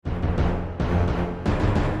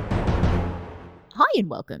and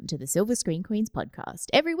welcome to the Silver Screen Queens podcast.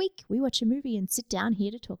 Every week, we watch a movie and sit down here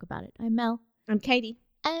to talk about it. I'm Mel. I'm Katie.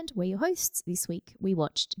 And we're your hosts. This week, we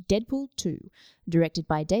watched Deadpool 2, directed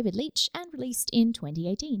by David Leitch and released in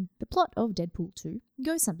 2018. The plot of Deadpool 2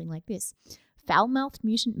 goes something like this. Foul-mouthed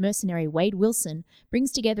mutant mercenary Wade Wilson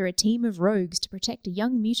brings together a team of rogues to protect a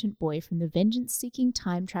young mutant boy from the vengeance-seeking,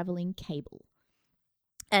 time-traveling Cable.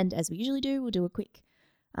 And as we usually do, we'll do a quick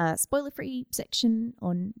spoiler-free section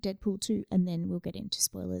on Deadpool 2, and then we'll get into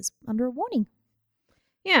spoilers under a warning.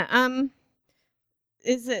 Yeah,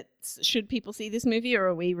 should people see this movie, or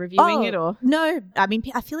are we reviewing it, or? No, I mean,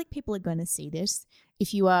 I feel like people are going to see this.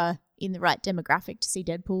 If you are in the right demographic to see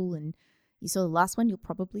Deadpool and you saw the last one, you'll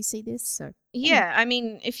probably see this. So yeah, I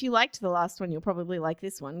mean, if you liked the last one, you'll probably like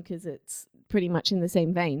this one because it's pretty much in the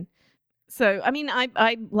same vein. So, I mean,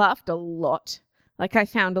 I laughed a lot. Like, I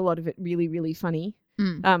found a lot of it really, really funny.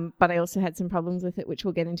 But I also had some problems with it, which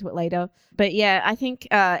we'll get into it later. But yeah, I think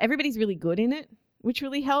everybody's really good in it, which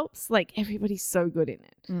really helps. Like, everybody's so good in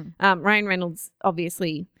it. Ryan Reynolds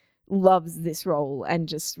obviously loves this role and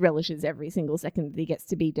just relishes every single second that he gets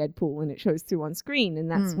to be Deadpool, and it shows through on screen. And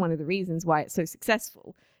that's one of the reasons why it's so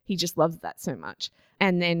successful. He just loves that so much.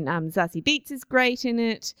 And then Zazie Beetz is great in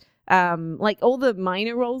it. Like, all the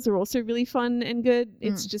minor roles are also really fun and good.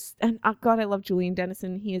 It's just, and God, I love Julian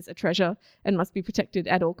Dennison. He is a treasure and must be protected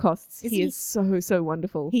at all costs. He is so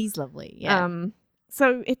wonderful. He's lovely. Yeah.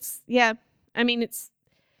 So it's, yeah, I mean, it's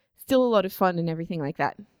still a lot of fun and everything like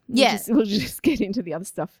that. We'll just get into the other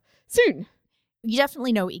stuff soon. You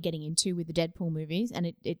definitely know what you're getting into with the Deadpool movies,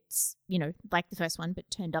 and it's, you know, like the first one, but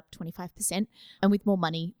turned up 25% and with more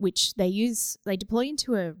money, which they deploy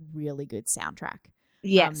into a really good soundtrack.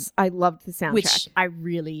 Yes, I loved the soundtrack. Which I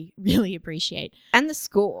really, really appreciate. And the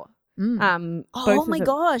score. Oh my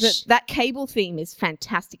gosh. That Cable theme is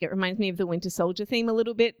fantastic. It reminds me of the Winter Soldier theme a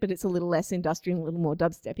little bit, but it's a little less industrial and a little more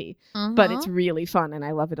dubsteppy. But it's really fun and I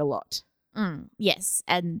love it a lot. Yes,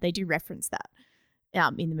 and they do reference that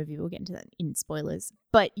in the movie. We'll get into that in spoilers.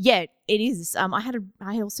 But yeah, it is.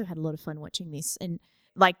 I also had a lot of fun watching this, and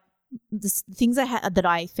like, the things that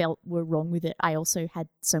I felt were wrong with it, I also had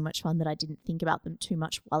so much fun that I didn't think about them too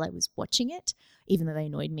much while I was watching it, even though they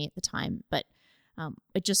annoyed me at the time. But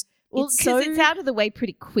it just because it's out of the way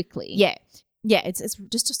pretty quickly. Yeah, it's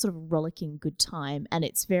just a sort of rollicking good time, and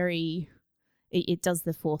it's very it does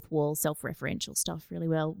the fourth wall self-referential stuff really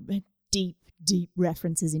well. Deep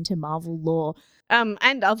references into Marvel lore,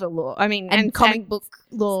 and other lore. I mean, and comic book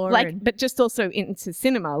lore, but just also into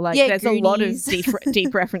cinema. Like, there's Goonies. a lot of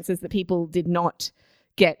deep references that people did not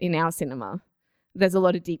get in our cinema. There's a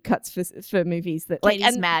lot of deep cuts for movies that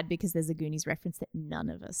Katie's mad because there's a Goonies reference that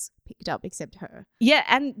none of us picked up except her.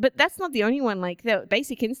 Yeah, but that's not the only one. Like, the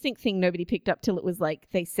Basic Instinct thing, nobody picked up till it was like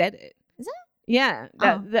they said it. Is it? Yeah,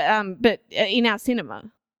 but in our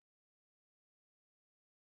cinema.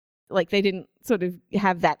 Like, they didn't sort of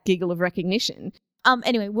have that giggle of recognition.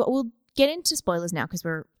 Anyway, we'll get into spoilers now because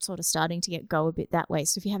we're sort of starting to go a bit that way.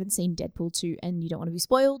 So if you haven't seen Deadpool 2 and you don't want to be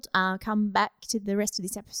spoiled, come back to the rest of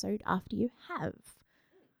this episode after you have.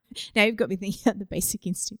 Now you've got me thinking about the Basic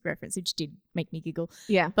Instinct reference, which did make me giggle.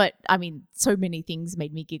 Yeah. But, I mean, so many things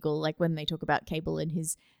made me giggle, like when they talk about Cable and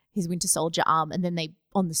his Winter Soldier arm, and then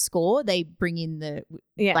on the score, they bring in the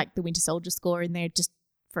Winter Soldier score in there just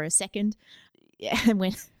for a second. Yeah, and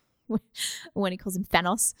when he calls him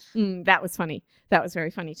Thanos. That was funny. That was very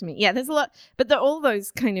funny to me. Yeah, there's a lot, but all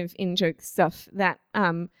those kind of in-joke stuff that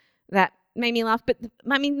made me laugh. But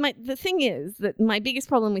the thing is that my biggest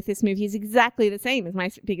problem with this movie is exactly the same as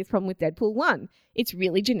my biggest problem with Deadpool 1. It's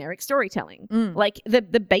really generic storytelling. Like, the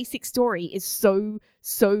basic story is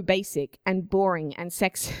so basic and boring and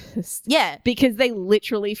sexist. Yeah. Because they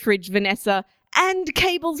literally fridge Vanessa and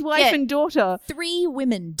Cable's wife and daughter. 3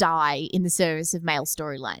 women die in the service of male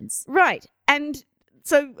storylines. Right. And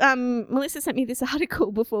so Melissa sent me this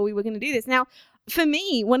article before we were going to do this. Now, for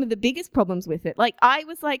me, one of the biggest problems with it, like, I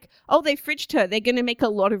was like, oh, they fridged her. They're going to make a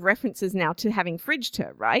lot of references now to having fridged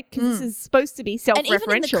her, right? Because this is supposed to be self-referential. And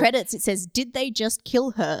even in the credits, it says, did they just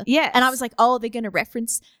kill her? Yes. And I was like, oh, they're going to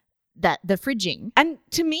reference the fridging. And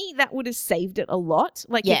to me, that would have saved it a lot.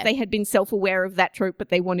 Like, if they had been self-aware of that trope, but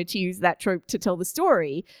they wanted to use that trope to tell the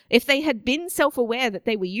story. If they had been self-aware that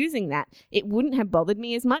they were using that, it wouldn't have bothered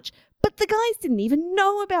me as much. But the guys didn't even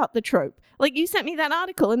know about the trope. Like, you sent me that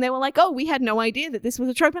article and they were like, oh, we had no idea that this was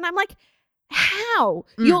a trope. And I'm like, how?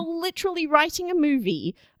 You're literally writing a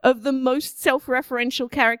movie of the most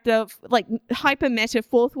self-referential character, like hyper-meta,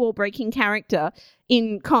 fourth wall breaking character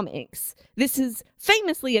in comics. This is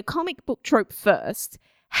famously a comic book trope first.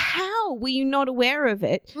 How were you not aware of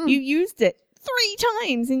it? You used it 3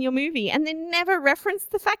 times in your movie and then never reference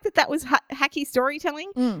the fact that was hacky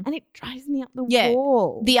storytelling, and it drives me up the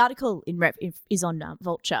wall. The article is on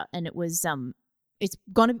Vulture, and it was it's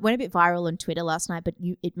went a bit viral on Twitter last night, but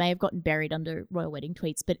it may have gotten buried under Royal Wedding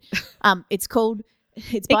tweets. But it's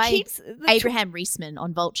by Abraham Reisman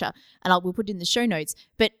on Vulture, and we'll put it in the show notes.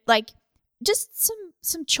 But like, just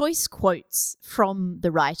some choice quotes from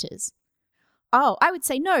the writers. Oh, I would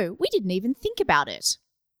say no, we didn't even think about it.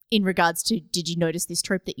 In regards to, did you notice this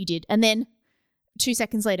trope that you did? And then 2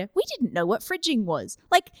 seconds later, we didn't know what fridging was.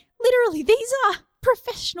 Like, literally, these are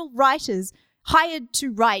professional writers hired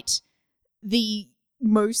to write the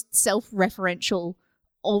most self-referential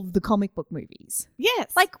of the comic book movies.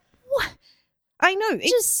 Yes. Like, what? I know.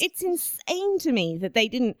 It's insane to me that they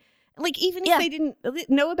didn't, like, even if they didn't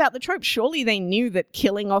know about the trope, surely they knew that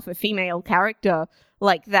killing off a female character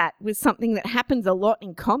like that was something that happens a lot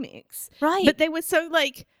in comics. Right. But they were so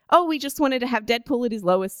like, oh, we just wanted to have Deadpool at his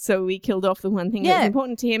lowest, so we killed off the one thing that was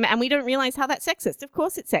important to him, and we don't realize how that's sexist. Of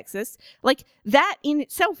course it's sexist. Like, that in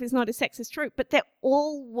itself is not a sexist trope, but they're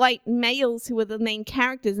all white males who are the main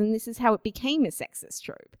characters, and this is how it became a sexist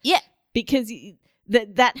trope. Yeah. Because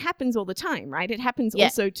that happens all the time, right? It happens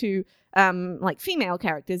also to like female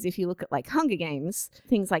characters. If you look at like Hunger Games,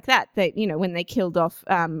 things like that, when they killed off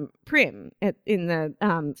Prim in the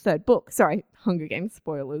 3rd book. Sorry, Hunger Games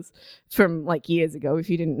spoilers from like years ago if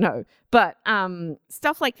you didn't know. But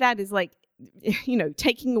stuff like that is like,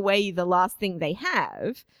 taking away the last thing they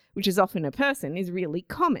have, which is often a person, is really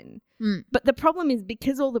common. But the problem is,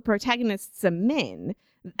 because all the protagonists are men,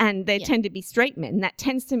 and they tend to be straight men, that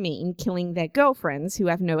tends to mean killing their girlfriends who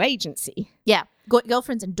have no agency. Yeah,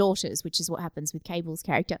 girlfriends and daughters, which is what happens with Cable's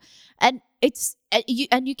character. And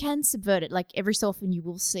you can subvert it. Like, every so often you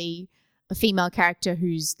will see a female character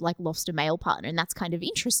who's like lost a male partner, and that's kind of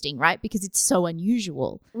interesting, right? Because it's so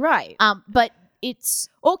unusual. Right. But it's...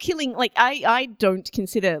 Or killing, like, I don't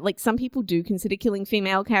consider, like, some people do consider killing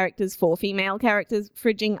female characters for female characters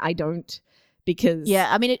fridging. I don't. Because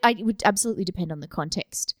I mean, it would absolutely depend on the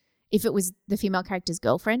context. If it was the female character's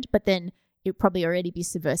girlfriend, but then it would probably already be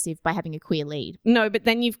subversive by having a queer lead. No, but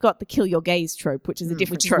then you've got the kill your gays trope, which is a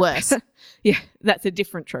different trope. Which is worse. Yeah, that's a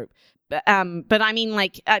different trope. But I mean,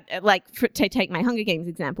 to take my Hunger Games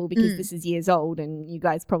example, because this is years old and you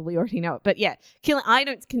guys probably already know it. But yeah, I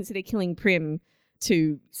don't consider killing Prim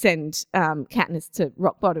to send Katniss to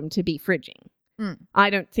rock bottom to be fridging. I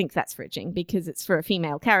don't think that's fridging, because it's for a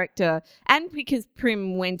female character, and because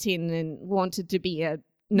Prim went in and wanted to be a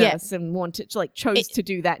nurse and wanted to, like, chose to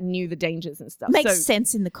do that and knew the dangers and stuff. Makes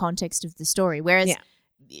sense in the context of the story. Whereas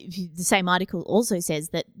the same article also says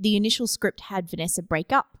that the initial script had Vanessa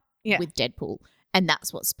break up with Deadpool, and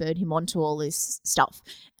that's what spurred him onto all this stuff.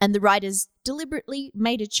 And the writers deliberately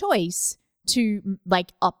made a choice to,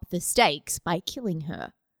 like, up the stakes by killing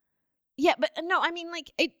her. Yeah, but no, I mean,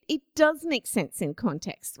 like, it does make sense in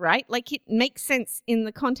context, right? Like, it makes sense in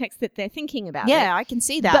the context that they're thinking about it. Yeah, I can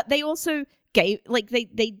see that. But they also gave, like, they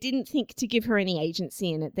didn't think to give her any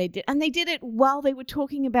agency in it. They did it while they were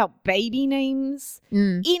talking about baby names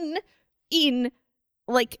in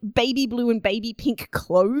like baby blue and baby pink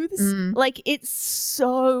clothes. Like, it's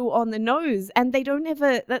so on the nose, and they don't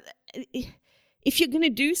ever. If you're going to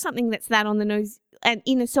do something that's that on the nose and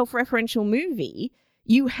in a self-referential movie,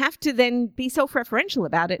 you have to then be self-referential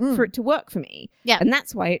about it for it to work for me. Yeah. And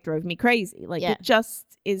that's why it drove me crazy. Like, it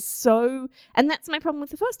just is so... And that's my problem with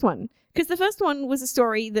the first one. Because the first one was a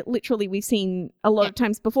story that literally we've seen a lot of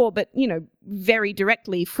times before, but, very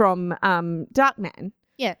directly from Darkman.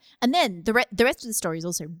 Yeah. And then the rest of the story is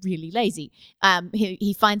also really lazy.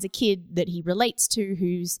 He finds a kid that he relates to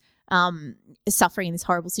who's suffering in this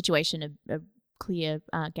horrible situation, a clear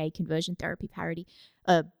gay conversion therapy parody.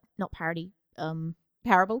 Not parody.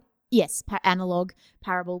 Parable? Yes, analog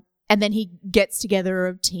parable. And then he gets together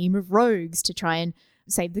a team of rogues to try and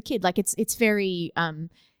save the kid. Like, it's very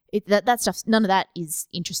that stuff. None of that is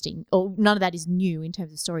interesting, or none of that is new in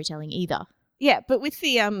terms of storytelling either. Yeah, but with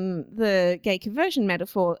the gay conversion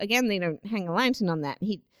metaphor, again, they don't hang a lantern on that.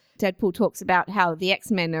 Deadpool talks about how the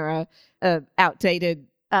X-Men are a outdated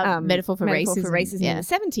metaphor for racism in the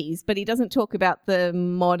 70s, but he doesn't talk about the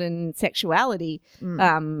modern sexuality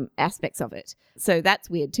aspects of it. So that's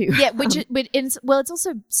weird too. Yeah, it's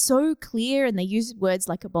also so clear, and they use words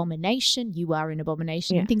like abomination, you are an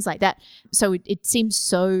abomination, and things like that. So it seems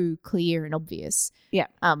so clear and obvious. Yeah.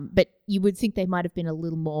 But you would think they might have been a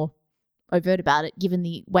little more overt about it, given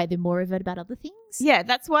the way they're more overt about other things. Yeah,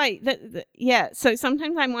 that's why. So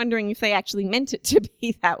sometimes I'm wondering if they actually meant it to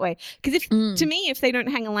be that way. Because to me, if they don't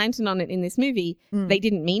hang a lantern on it in this movie, they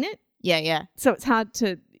didn't mean it. Yeah. So it's hard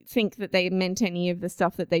to think that they meant any of the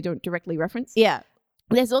stuff that they don't directly reference. Yeah.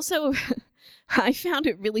 There's also, I found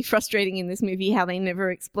it really frustrating in this movie how they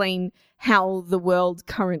never explain how the world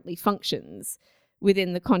currently functions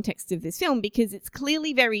within the context of this film, because it's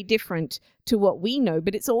clearly very different to what we know,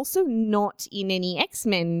 but it's also not in any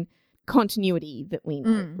X-Men continuity that we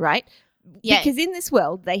know, right? Yeah. Because in this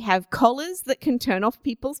world, they have collars that can turn off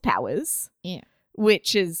people's powers. Yeah.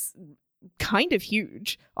 Which is kind of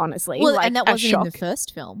huge, honestly. Well, like and that a wasn't shock. in the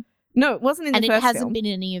first film. No, it wasn't in the first film. And it hasn't been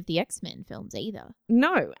in any of the X-Men films either.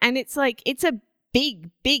 No, and it's like, it's a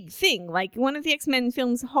big, big thing. Like, one of the X-Men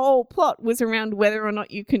films' whole plot was around whether or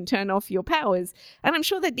not you can turn off your powers. And I'm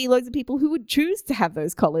sure there'd be loads of people who would choose to have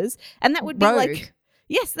those collars. And that would be like,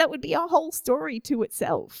 yes, that would be a whole story to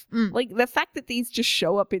itself. Like, the fact that these just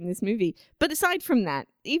show up in this movie. But aside from that,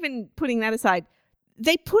 even putting that aside,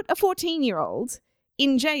 they put a 14-year-old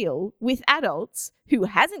in jail with adults who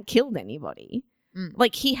hasn't killed anybody.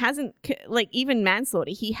 Like, he hasn't, like, even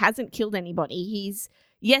manslaughter, he hasn't killed anybody.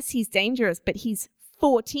 He's dangerous, but he's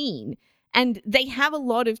 14. And they have a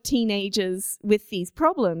lot of teenagers with these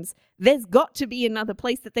problems. There's got to be another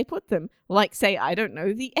place that they put them. Like, say, I don't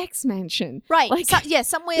know, the X Mansion. Right. Like,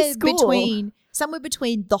 somewhere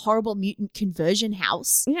between the horrible mutant conversion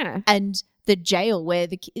house and the jail where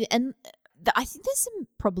I think there's some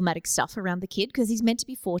problematic stuff around the kid because he's meant to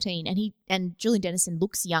be 14 and Julian Dennison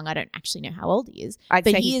looks young. I don't actually know how old he is. I'd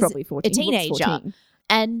say he's probably 14. A teenager.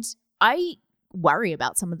 And I worry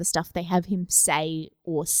about some of the stuff they have him say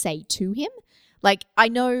or say to him. Like, I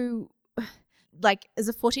know, like, as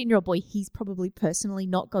a 14-year-old boy, he's probably personally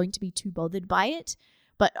not going to be too bothered by it.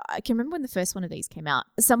 But I can remember when the first one of these came out,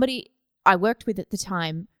 somebody I worked with at the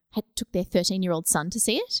time took their 13-year-old son to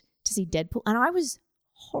see Deadpool, and I was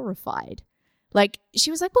horrified. Like,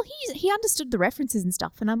 she was like, well, he understood the references and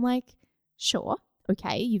stuff. And I'm like, sure,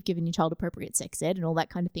 okay, you've given your child appropriate sex ed and all that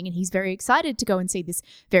kind of thing. And he's very excited to go and see this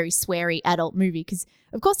very sweary adult movie because,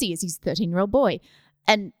 of course, he is. He's a 13-year-old boy.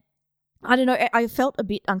 And I don't know, I felt a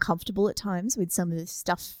bit uncomfortable at times with some of the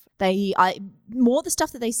stuff more the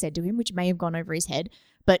stuff that they said to him, which may have gone over his head.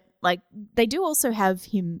 But, like, they do also have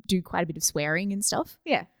him do quite a bit of swearing and stuff.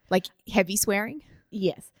 Yeah. Like, heavy swearing.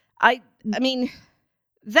 Yes. I mean,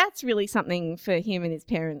 that's really something for him and his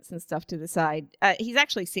parents and stuff to decide. He's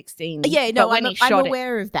actually 16. Yeah, no, I'm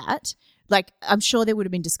aware of of that. Like, I'm sure there would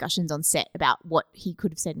have been discussions on set about what he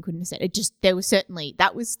could have said and couldn't have said.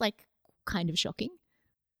 That was, like, kind of shocking.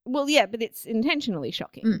 Well, yeah, but it's intentionally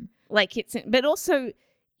shocking. Like, but also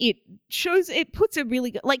it puts a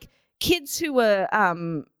really good, like, kids who are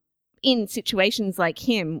in situations like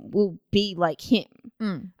him will be like him.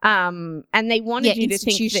 And they wanted you to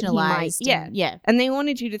think that he might, and they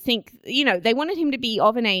wanted you to think, they wanted him to be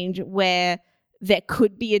of an age where there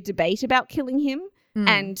could be a debate about killing him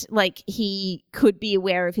and, like, he could be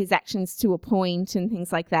aware of his actions to a point and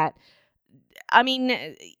things like that. I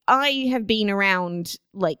mean, I have been around,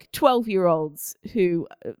 like, 12-year-olds who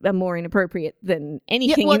are more inappropriate than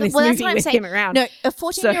anything in this movie with him around. No, a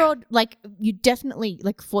 14-year-old, like, you definitely,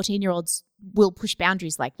 like, 14-year-olds will push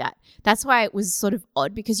boundaries like that. That's why it was sort of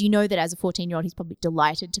odd, because you know that as a 14-year-old, he's probably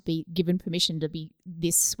delighted to be given permission to be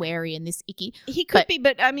this sweary and this icky. He could be,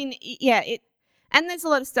 but, I mean, yeah, and there's a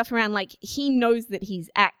lot of stuff around, like, he knows that he's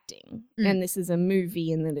acting and this is a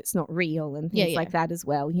movie and that it's not real and things like that as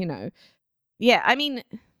well, Yeah, I mean,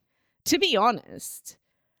 to be honest,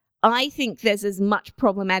 I think there's as much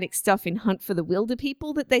problematic stuff in Hunt for the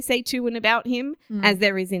Wilderpeople that they say to and about him as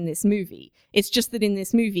there is in this movie. It's just that in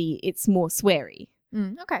this movie, it's more sweary.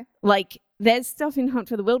 Okay. Like, there's stuff in Hunt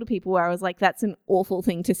for the Wilderpeople where I was like, that's an awful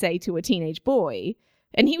thing to say to a teenage boy.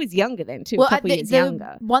 And he was younger then, too, a couple years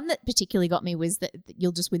younger. One that particularly got me was that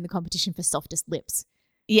you'll just win the competition for softest lips.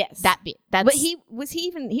 Yes. That bit. But he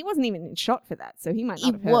wasn't even in shot for that, so he might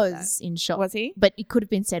not have heard that. He was in shot. Was he? But it could have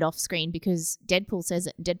been said off screen because Deadpool says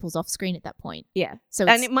it and Deadpool's off screen at that point. Yeah.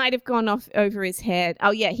 And it might have gone off over his head.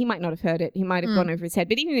 Oh yeah, he might not have heard it. He might have gone over his head.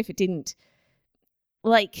 But even if it didn't,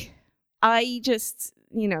 like, I just,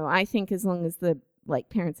 I think as long as the, like,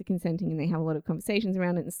 parents are consenting and they have a lot of conversations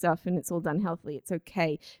around it and stuff and it's all done healthily, it's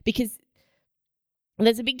okay. Because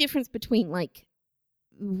there's a big difference between, like,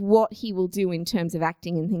 what he will do in terms of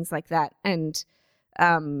acting and things like that, and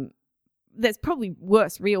there's probably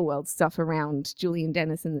worse real world stuff around Julian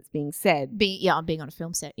Dennison that's being said. Being on a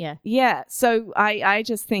film set, yeah. So I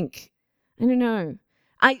just think, I don't know.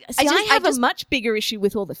 I have a much bigger issue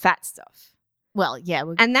with all the fat stuff. Well, yeah,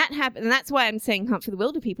 and that happened, and that's why I'm saying Hunt for the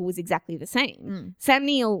Wilderpeople was exactly the same. Sam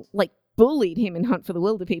Neill, like, bullied him in Hunt for the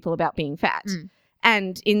Wilderpeople about being fat.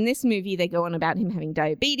 And in this movie, they go on about him having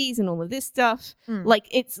diabetes and all of this stuff. Mm. Like,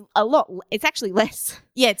 it's actually less.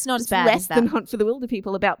 Yeah, it's not as bad less as that. than Hunt for the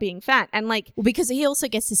Wilderpeople about being fat. And like, Well, because he also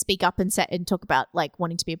gets to speak up and talk about like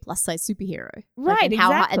wanting to be a plus size superhero, Right, and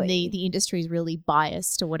how exactly. and the industry is really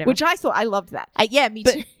biased or whatever. which I loved that. Yeah, me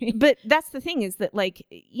But, too. but that's the thing is that, like,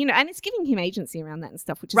 you know, and it's giving him agency around that and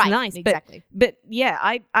stuff, which is right, nice. exactly. But yeah,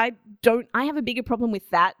 I have a bigger problem with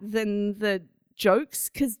that than the jokes,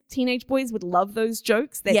 because teenage boys would love those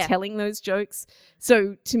jokes. They're Yeah. telling those jokes.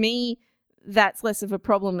 So to me, that's less of a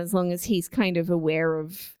problem as long as he's kind of aware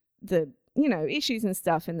of the, you know, issues and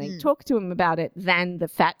stuff, and they talk to him about it, than the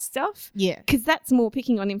fat stuff. Yeah. Because that's more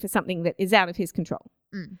picking on him for something that is out of his control.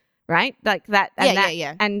 Mm. Right? Like that. And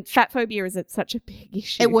Yeah. And fat phobia is such a big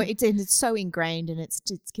issue. It's so ingrained and it's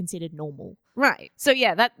considered normal. Right. So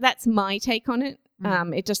yeah, that's my take on it.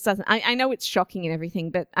 It just doesn't. I know it's shocking and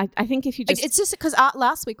everything, but I think if you just, It's just because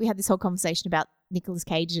last week we had this whole conversation about Nicolas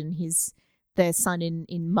Cage and their son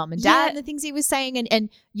in Mum and Dad Yeah. and the things he was saying, and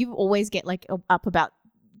you always get like up about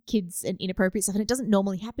kids and inappropriate stuff, and it doesn't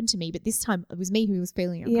normally happen to me, but this time it was me who was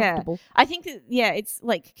feeling uncomfortable. I think that, it's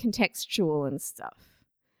like contextual and stuff.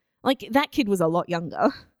 Like, that kid was a lot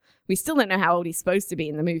younger. We still don't know how old he's supposed to be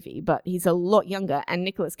in the movie, but he's a lot younger. And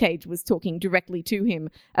Nicolas Cage was talking directly to him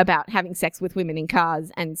about having sex with women in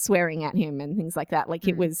cars and swearing at him and things like that. Like,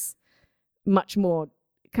 it was much more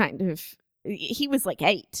kind of, he was like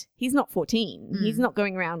 8. He's not 14. He's not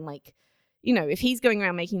going around like, you know, if he's going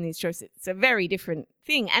around making these jokes, it's a very different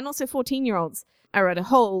thing. And also 14-year-olds are at a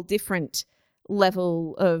whole different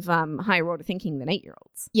level of higher order thinking than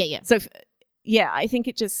 8-year-olds. Yeah. So, I think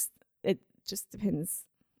it just depends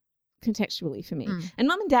contextually for me. And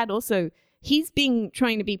Mum and Dad also, he's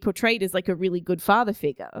trying to be portrayed as like a really good father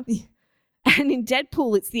figure. And in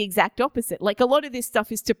Deadpool, it's the exact opposite. Like, a lot of this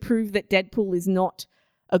stuff is to prove that Deadpool is not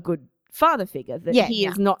a good father figure, that he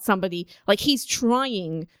is not somebody, like, he's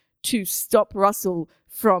trying to stop Russell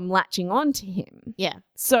from latching on to him. Yeah.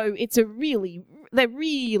 So they're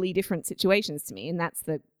really different situations to me. And that's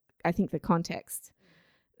I think the context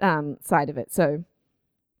side of it. So,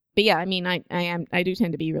 but yeah, I mean, I do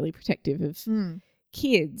tend to be really protective of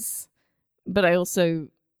kids, but I also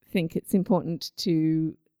think it's important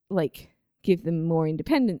to, like, give them more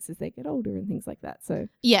independence as they get older and things like that. So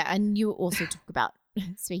Yeah, and you also talk about,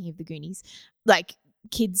 speaking of the Goonies, like,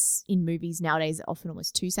 kids in movies nowadays are often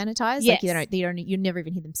almost too sanitized. Yes. Like, you never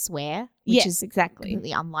even hear them swear, which is exactly.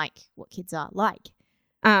 completely unlike what kids are like.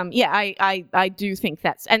 I do think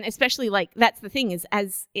that's, and especially, like, that's the thing is,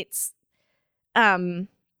 as it's,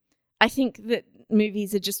 I think that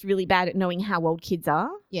movies are just really bad at knowing how old kids are.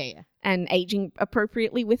 Yeah. And aging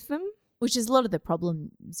appropriately with them. Which is a lot of the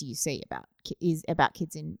problems you see about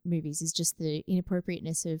kids in movies, is just the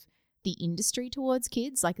inappropriateness of the industry towards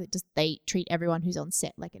kids. Like, they treat everyone who's on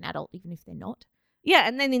set like an adult, even if they're not. Yeah,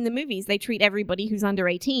 and then in the movies, they treat everybody who's under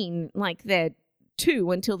 18 like they're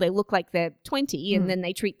 2 until they look like they're 20, and then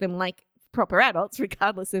they treat them like proper adults,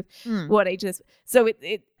 regardless of what age is. So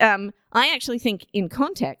I actually think, in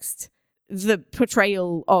context, the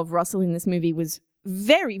portrayal of Russell in this movie was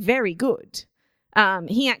very, very good.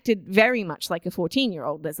 He acted very much like a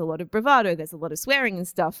 14-year-old. There's a lot of bravado, there's a lot of swearing and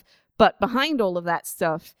stuff, but behind all of that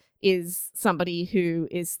stuff is somebody who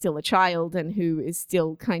is still a child and who is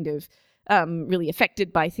still kind of really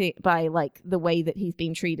affected by like the way that he's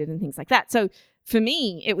been treated and things like that. So for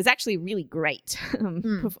me, it was actually really great.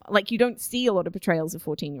 Like, you don't see a lot of portrayals of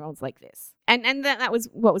 14-year-olds like this. And that was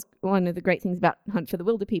what was one of the great things about Hunt for the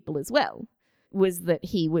Wilderpeople as well, was that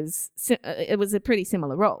it was a pretty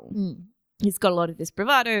similar role. He's got a lot of this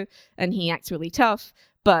bravado and he acts really tough,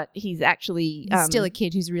 but he's actually still a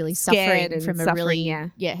kid who's really suffering from has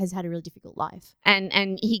had a really difficult life.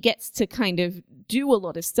 And he gets to kind of do a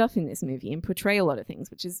lot of stuff in this movie and portray a lot of things,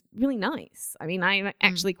 which is really nice. I mean, I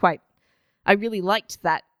actually I really liked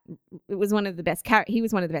that. It was one of the best he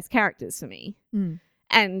was one of the best characters for me.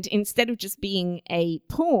 And instead of just being a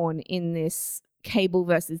pawn in this Cable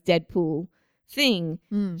versus Deadpool thing,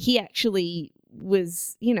 he actually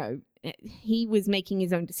was, you know, he was making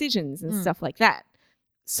his own decisions and stuff like that.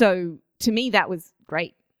 So to me, that was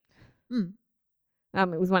great. It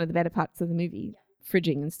was one of the better parts of the movie,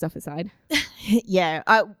 fridging and stuff aside. Yeah.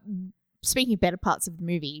 Speaking of better parts of the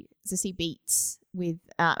movie, Zazie Beetz with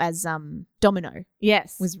as Domino,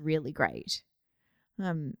 yes, was really great.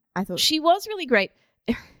 I thought she was really great.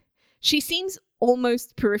 She seems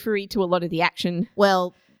almost periphery to a lot of the action.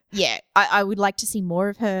 Well, yeah, I would like to see more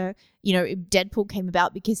of her. You know, Deadpool came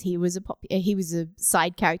about because he was a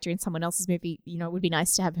side character in someone else's movie. You know, it would be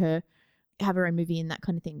nice to have her own movie and that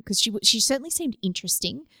kind of thing, because she certainly seemed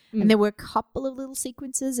interesting. And there were a couple of little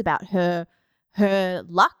sequences about her her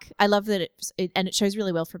luck. I love that and it shows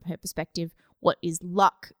really well from her perspective what is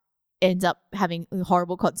luck ends up having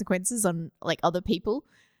horrible consequences on like other people.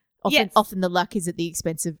 Often the luck is at the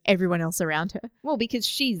expense of everyone else around her. Well, because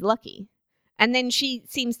she's lucky. And then she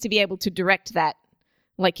seems to be able to direct that,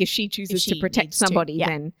 like if she chooses to protect somebody,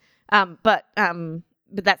 then. But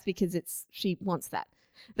that's because she wants that.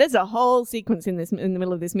 There's a whole sequence in the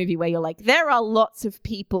middle of this movie where you're like, there are lots of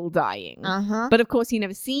people dying. But of course you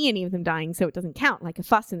never see any of them dying, so it doesn't count, like a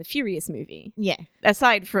Fast and the Furious movie. Yeah.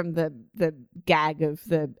 Aside from the gag of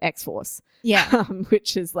the X-Force. Yeah.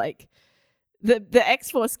 Which is like, the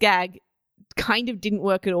X-Force gag kind of didn't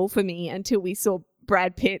work at all for me until we saw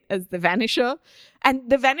Brad Pitt as the Vanisher. And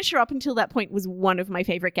the Vanisher up until that point was one of my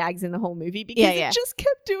favorite gags in the whole movie because it just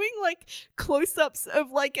kept doing like close-ups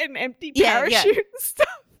of like an empty parachute and stuff.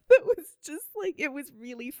 That was just like, it was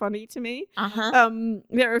really funny to me.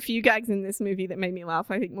 There are a few gags in this movie that made me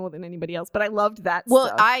laugh, I think, more than anybody else, but I loved that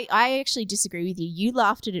stuff. I actually disagree with you. You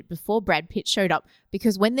laughed at it before Brad Pitt showed up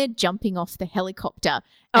because when they're jumping off the helicopter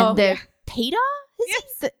and Peter?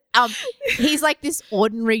 He's like this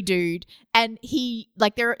ordinary dude and he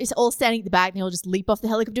like they're all standing at the back and he'll just leap off the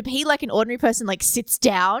helicopter, but he like an ordinary person like sits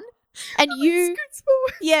down and you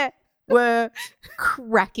were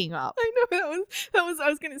cracking up. I know I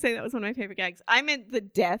was gonna say that was one of my favorite gags. I meant the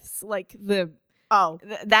deaths, like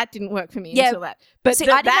that didn't work for me until that. But see,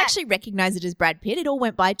 I didn't actually recognize it as Brad Pitt. It all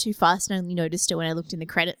went by too fast and I only noticed it when I looked in the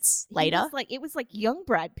credits later. It was like young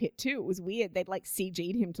Brad Pitt too. It was weird. They'd like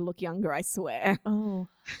CG'd him to look younger, I swear. Oh.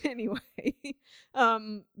 Anyway.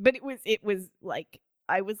 But it was like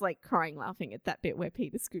I was like crying laughing at that bit where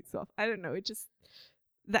Peter scoots off. I don't know, it just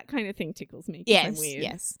that kind of thing tickles me. Yes, I'm weird.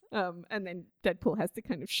 Yes. And then Deadpool has to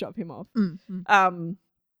kind of shove him off. Mm-hmm.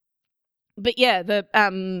 But yeah, the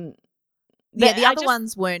other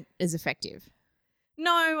ones weren't as effective.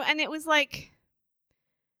 No, and it was like,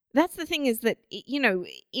 that's the thing is that, you know,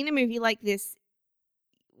 in a movie like this,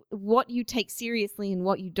 what you take seriously and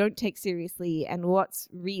what you don't take seriously and what's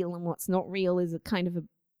real and what's not real is a kind of a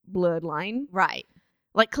blurred line. Right.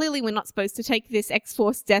 Like, clearly we're not supposed to take this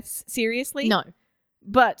X-Force deaths seriously. No.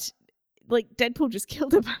 But, like, Deadpool just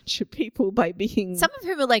killed a bunch of people by being... Some of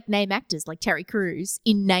whom are, like, name actors, like Terry Crews,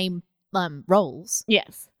 in name roles.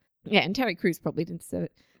 Yes. Yeah, and Terry Crews probably didn't deserve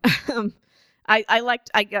it.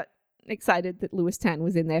 I got excited that Louis Tan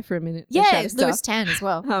was in there for a minute. Yeah, Louis Tan as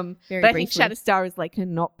well. Very but briefly. I think Shatterstar is like a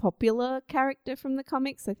not popular character from the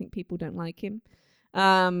comics. I think people don't like him.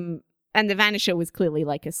 And the Vanisher was clearly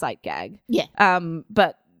like a sight gag. Yeah.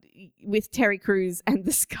 But with Terry Crews and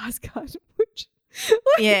the Skarsgård, which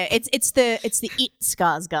it's the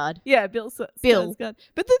Skarsgård. Yeah, Bill Skarsgård.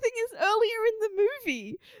 But the thing is, earlier in the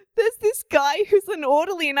movie, there's this guy who's an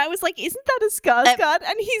orderly, and I was like, isn't that a Skarsgård?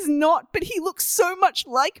 And he's not, but he looks so much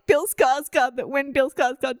like Bill Skarsgård that when Bill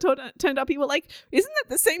Skarsgård turned up, people were like, isn't that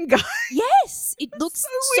the same guy? Yes, it looks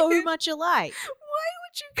so much alike. Why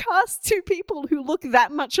would you cast two people who look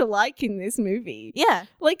that much alike in this movie? Yeah.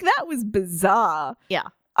 Like, that was bizarre. Yeah.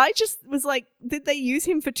 I just was like, did they use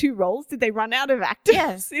him for two roles? Did they run out of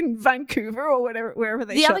actors in Vancouver or wherever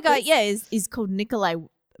they shot The other guy, this? is called Nikolai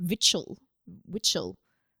Witschel.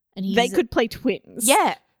 And they could play twins.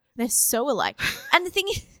 Yeah. They're so alike. And the thing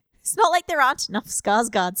is, it's not like there aren't enough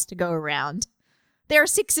Skarsgårds to go around. There are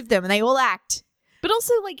 6 of them and they all act. But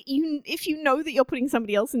also, like, if you know that you're putting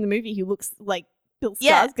somebody else in the movie who looks like Bill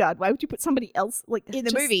Skarsgård, why would you put somebody else like in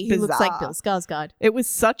the movie who looks like Bill Skarsgård? It was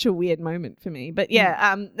such a weird moment for me. But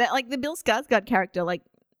yeah, that like the Bill Skarsgård character, like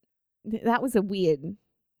that was a weird.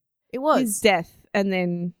 It was his death, and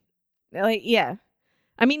then like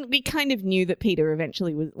I mean, we kind of knew that Peter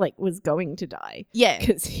eventually was going to die. Yeah,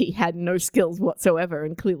 because he had no skills whatsoever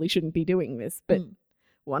and clearly shouldn't be doing this, but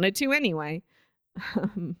wanted to anyway.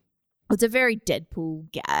 It's a very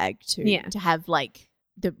Deadpool gag to have like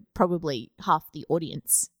the probably half the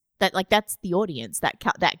audience that's the audience that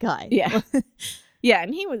guy. Yeah. Yeah,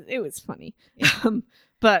 and it was funny. Yeah.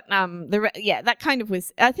 But that kind of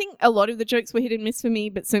was, I think a lot of the jokes were hit and miss for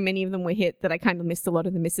me, but so many of them were hit that I kind of missed a lot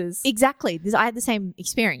of the misses. Exactly. I had the same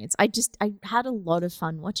experience. I had a lot of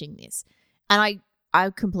fun watching this. And I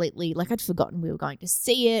completely, like, I'd forgotten we were going to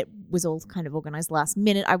see it. Was all kind of organized last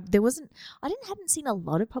minute. I hadn't seen a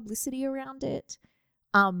lot of publicity around it.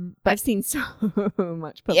 But I've seen so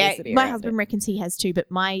much publicity. Yeah, my husband reckons he has too,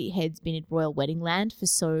 but my head's been in Royal Wedding Land for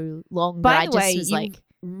so long By that the I way, just was like,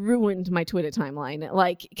 ruined my Twitter timeline,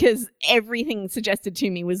 like, because everything suggested to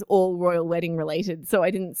me was all Royal Wedding related, so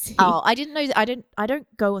I didn't see. Oh, I didn't know. I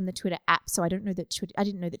don't go on the Twitter app, so I don't know that Twitter. I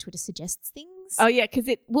didn't know that Twitter suggests things. Oh yeah,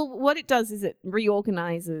 because what it does is it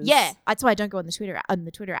reorganizes. Yeah, that's why I don't go on the Twitter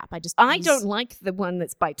app. I don't like the one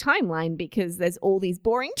that's by timeline because there's all these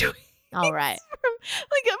boring tweets. All right.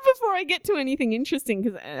 Before I get to anything interesting,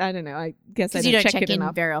 because I don't know, I guess I you don't check it in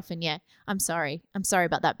enough very often. Yeah, I'm sorry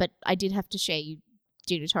about that, but I did have to share you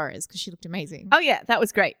Gina Torres because she looked amazing. Oh yeah, that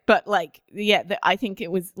was great. But I think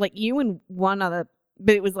it was like you and one other.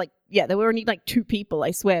 But it was like, there were only like 2 people, I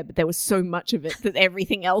swear. But there was so much of it that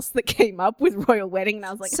everything else that came up was Royal Wedding. And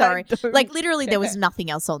I was like, sorry. Like literally there was nothing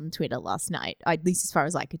else on Twitter last night, at least as far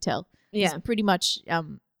as I could tell. Yeah. Pretty much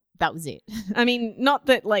that was it. I mean, not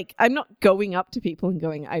that I'm not going up to people and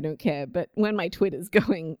going, I don't care. But when my Twitter's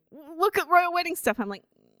going, look at Royal Wedding stuff, I'm like,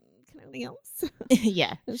 can anything else?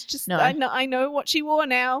 Yeah. It's just, no. I know what she wore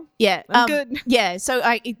now. Yeah. I'm good. Yeah. So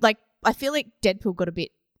I feel like Deadpool got a bit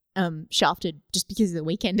shafted just because of the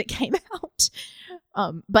weekend it came out.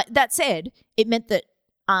 But that said, it meant that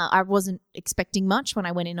I wasn't expecting much when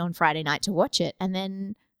I went in on Friday night to watch it, and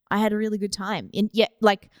then I had a really good time. And yet,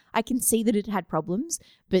 I can see that it had problems,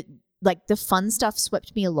 but the fun stuff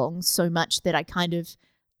swept me along so much that I kind of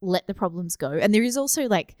let the problems go. And there is also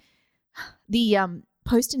the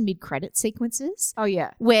post and mid credit sequences. Oh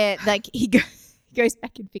yeah, where he goes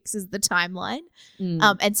back and fixes the timeline,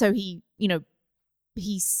 and so he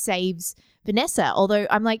saves Vanessa. Although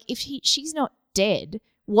I'm like, if she's not dead,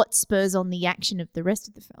 what spurs on the action of the rest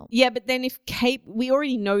of the film? Yeah, but then if we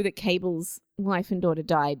already know that Cable's wife and daughter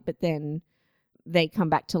died, but then they come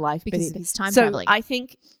back to life because of his time traveling. I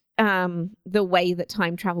think the way that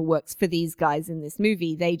time travel works for these guys in this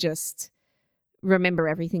movie, they just remember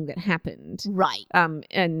everything that happened. Right.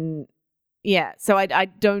 And yeah, so I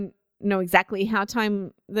don't know exactly how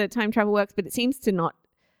the time travel works, but it seems to not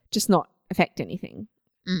affect anything.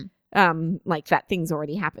 Like that thing's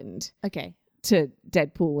already happened. Okay. To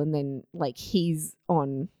Deadpool, and then he's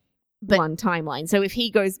on one timeline. So if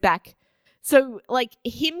he goes back,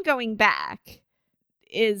 him going back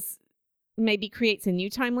is maybe creates a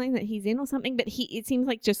new timeline that he's in or something, but it seems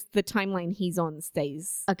like just the timeline he's on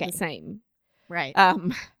stays the same. Right.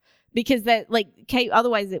 Because that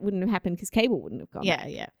otherwise it wouldn't have happened because Cable wouldn't have gone back.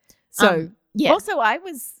 Yeah. So also I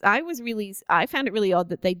found it really odd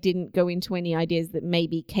that they didn't go into any ideas that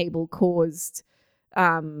maybe Cable caused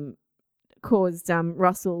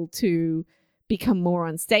Russell to become more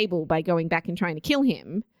unstable by going back and trying to kill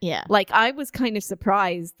him. Yeah. I was kind of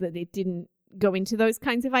surprised that it didn't go into those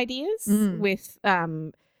kinds of ideas with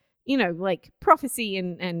prophecy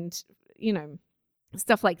and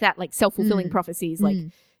stuff like that, self-fulfilling prophecies,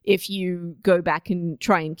 if you go back and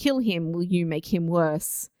try and kill him, will you make him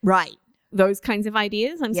worse? Right. Those kinds of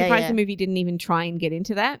ideas. I'm surprised the movie didn't even try and get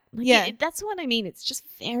into that. That's what I mean. It's just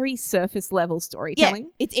very surface level storytelling.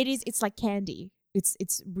 Yeah, it is. It's like candy.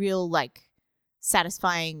 It's real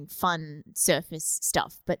satisfying, fun surface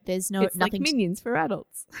stuff. But there's nothing. Like Minions for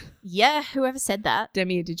adults. Yeah, whoever said that?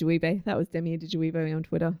 Demia Dijuibe. That was Demia Dijuibe on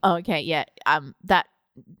Twitter. Oh, okay. Yeah. That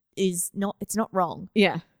is not. It's not wrong.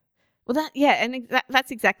 Yeah. Well,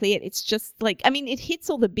 that's exactly it. It's just it hits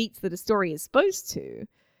all the beats that a story is supposed to.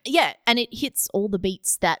 Yeah, and it hits all the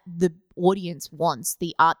beats that the audience wants.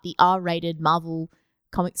 The R-rated Marvel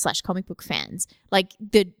comic book fans.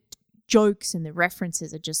 The jokes and the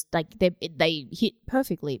references are just they hit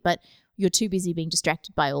perfectly. But you're too busy being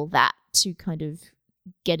distracted by all that to kind of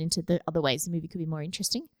get into the other ways the movie could be more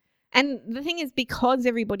interesting. And the thing is, because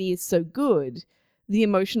everybody is so good, the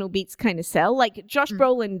emotional beats kind of sell. Josh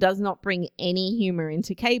Brolin does not bring any humor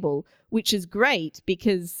into Cable, which is great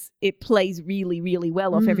because it plays really, really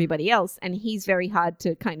well off everybody else. And he's very hard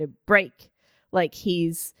to kind of break.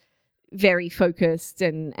 He's very focused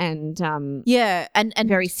and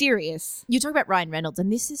very serious. You talk about Ryan Reynolds,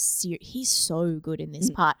 and this is he's so good in this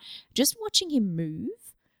part. Just watching him move,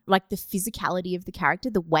 the physicality of the character,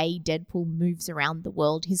 the way Deadpool moves around the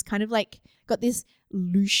world, he's kind of got this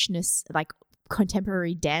looseness,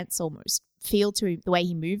 contemporary dance almost feel to the way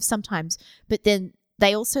he moves sometimes, but then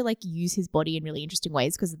they also use his body in really interesting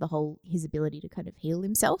ways because of his ability to kind of heal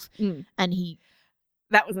himself. And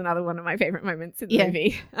that was another one of my favorite moments in the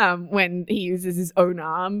movie, when he uses his own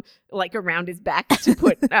arm around his back to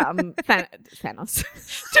put Thanos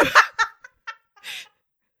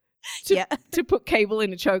to put Cable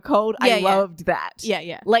in a chokehold. I loved that.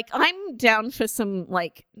 I'm down for some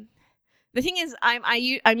the thing is,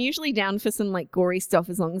 I'm usually down for some gory stuff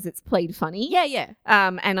as long as it's played funny.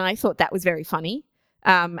 And I thought that was very funny.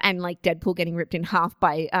 And Deadpool getting ripped in half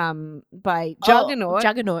by Juggernaut.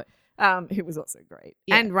 Juggernaut. Who was also great.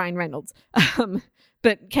 And Ryan Reynolds.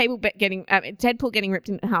 But Deadpool getting ripped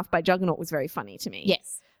in half by Juggernaut was very funny to me.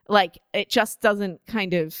 Yes. It just doesn't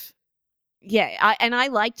kind of I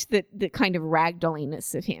liked the kind of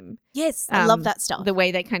ragdolliness of him. Yes, I love that stuff. The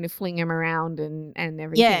way they kind of fling him around and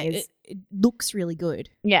everything it looks really good.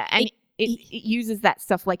 Yeah, and it uses that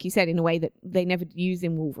stuff, like you said, in a way that they never use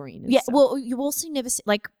in Wolverine. And stuff. Well, you also never see,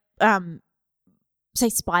 like, say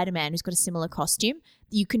Spider-Man, who's got a similar costume.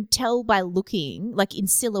 You can tell by looking, like in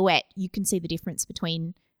silhouette, you can see the difference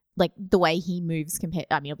between like the way he moves compared.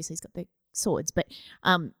 I mean, obviously he's got the swords, but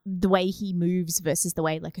the way he moves versus the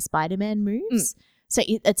way like a Spider-Man moves. So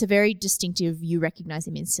it's a very distinctive, you recognize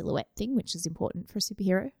him in silhouette thing, which is important for a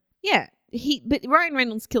superhero. Yeah, but Ryan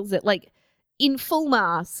Reynolds kills it, like in full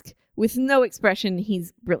mask with no expression.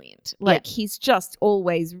 He's brilliant. Like he's just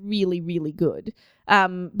always really, really good.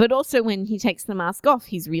 But also when he takes the mask off,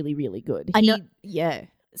 he's really, really good. I know. Yeah.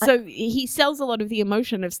 So he sells a lot of the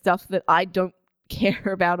emotion of stuff that I don't care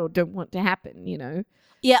about or don't want to happen, you know?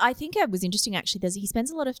 Yeah, I think it was interesting actually. He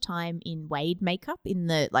spends a lot of time in Wade makeup in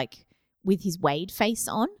the with his Wade face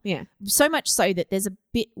on. Yeah. So much so that there's a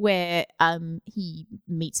bit where he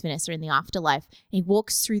meets Vanessa in the afterlife and he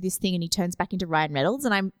walks through this thing and he turns back into Ryan Reynolds,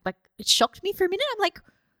 and I'm like, it shocked me for a minute. I'm like,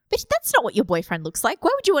 but that's not what your boyfriend looks like.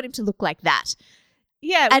 Why would you want him to look like that?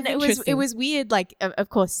 Yeah, it was weird. Like, of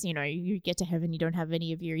course, you know, you get to heaven, you don't have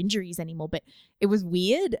any of your injuries anymore, but it was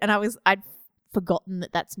weird, and I'd forgotten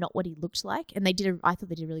that that's not what he looked like, and I thought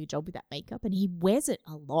they did a really good job with that makeup, and he wears it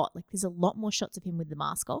a lot. Like, there's a lot more shots of him with the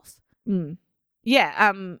mask off.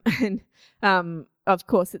 Yeah, and of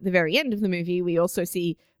course, at the very end of the movie, we also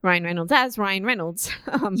see Ryan Reynolds as Ryan Reynolds.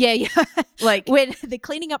 Like when they're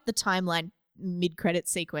cleaning up the timeline mid-credit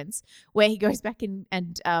sequence where he goes back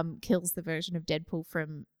and kills the version of Deadpool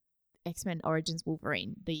from X-Men Origins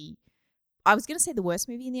Wolverine. I was going to say the worst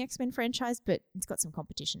movie in the X-Men franchise, but it's got some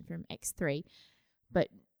competition from X3. But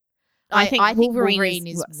I think Wolverine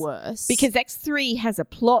is worse. Because X3 has a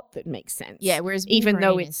plot that makes sense. Yeah, whereas Wolverine even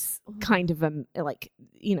though it's kind of like,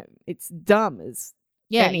 you know, it's dumb as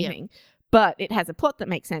anything. Yeah. But it has a plot that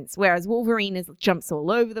makes sense. Whereas Wolverine jumps all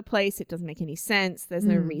over the place. It doesn't make any sense. There's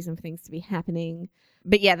no reason for things to be happening.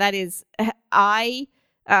 But yeah, that is,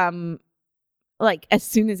 like as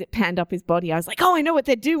soon as it panned up his body, I was like, oh, I know what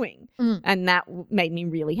they're doing. And that made me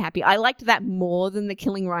really happy. I liked that more than the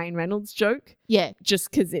killing Ryan Reynolds joke. Yeah.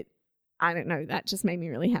 Just because I don't know, that just made me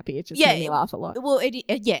really happy. It just made me laugh a lot. Well, and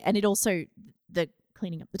it also, the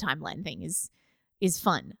cleaning up the timeline thing is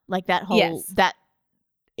fun. Like that whole,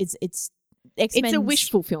 it's X-Men's, it's a wish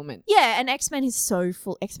fulfillment. Yeah, and X-Men is so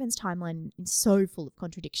full. X-Men's timeline is so full of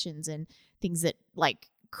contradictions and things that like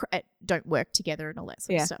don't work together and all that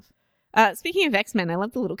sort of stuff. Speaking of X-Men, I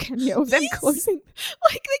love the little cameo of them closing.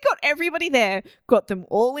 Like they got everybody there, got them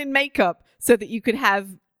all in makeup so that you could have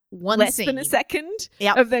less than a second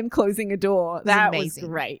of them closing a door. That was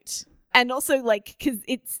great. And also like, because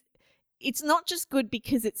it's not just good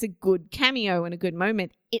because it's a good cameo and a good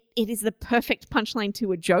moment. It is the perfect punchline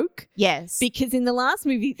to a joke. Yes. Because in the last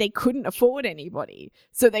movie, they couldn't afford anybody.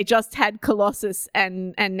 So they just had Colossus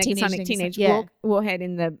and Negasonic Teenage Warhead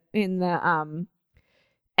in the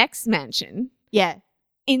X Mansion. Yeah.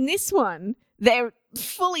 In this one, they're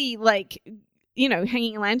fully like, you know,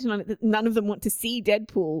 hanging a lantern on it that none of them want to see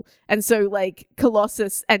Deadpool. And so like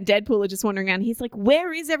Colossus and Deadpool are just wandering around. He's like,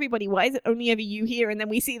 where is everybody? Why is it only ever you here? And then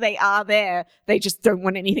we see they are there. They just don't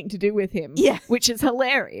want anything to do with him. Yeah. Which is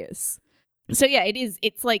hilarious. So yeah,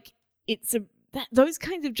 it's like, those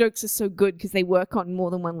kinds of jokes are so good because they work on more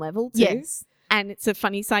than one level too. Yes. And it's a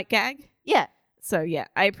funny sight gag. Yeah. So yeah,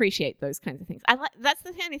 I appreciate those kinds of things. That's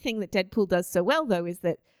the kind of thing that Deadpool does so well though, is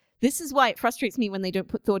that this is why it frustrates me when they don't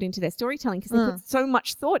put thought into their storytelling, because they put so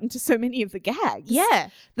much thought into so many of the gags. Yeah.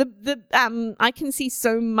 I can see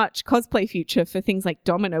so much cosplay future for things like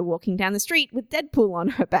Domino walking down the street with Deadpool on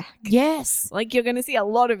her back. Yes. Like you're going to see a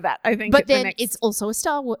lot of that, I think. But then it's also a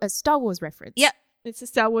Star Wars reference. Yeah. It's a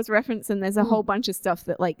Star Wars reference, and there's a whole bunch of stuff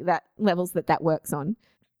that like that levels that works on.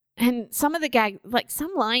 And some of the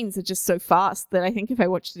some lines are just so fast that I think if I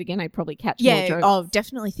watched it again, I'd probably catch more jokes. Oh,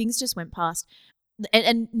 definitely. Things just went past.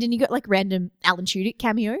 And then you got like random Alan Tudyk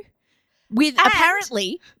cameo with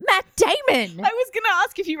apparently Matt Damon. I was going to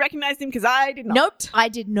ask if you recognized him because I did not. Nope, I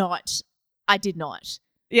did not.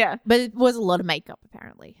 Yeah. But it was a lot of makeup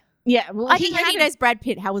apparently. Yeah. Well, I didn't recognize Brad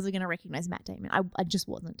Pitt. How was I going to recognize Matt Damon? I just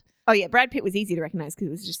wasn't. Oh, yeah. Brad Pitt was easy to recognize because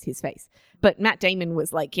it was just his face. But Matt Damon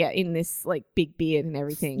was like, in this like big beard and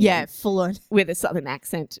everything. Yeah, full on. With a southern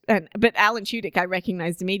accent. But Alan Tudyk I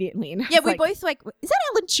recognized immediately. And we both like, is that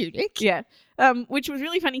Alan Tudyk? Yeah. Which was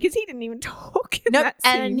really funny because he didn't even talk in that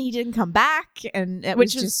scene. And he didn't come back. And it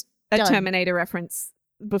was just a Terminator reference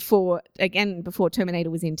before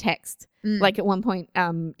Terminator was in text. Like at one point,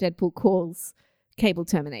 Deadpool calls Cable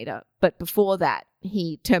Terminator, but before that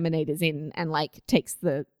he Terminators in and like takes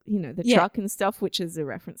the the Yeah. truck and stuff, which is a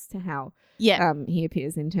reference to how he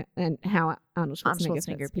appears in and how Arnold Schwarzenegger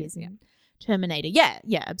Schwarzenegger appears yeah. in Terminator.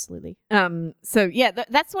 Yeah, absolutely. So yeah,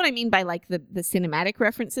 that's what I mean by like the cinematic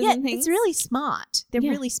references and things. It's really smart. They're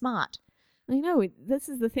really smart. I know. This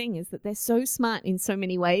is the thing, is that they're so smart in so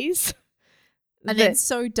many ways. And then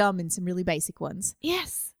so dumb in some really basic ones.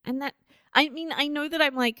 Yes. And that, I mean, I know that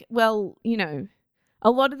I'm like, well,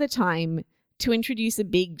 a lot of the time to introduce a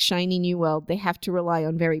big, shiny new world, they have to rely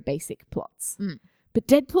on very basic plots. Mm. But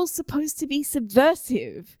Deadpool's supposed to be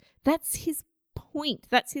subversive. That's his point.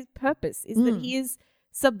 That's his purpose, is that he is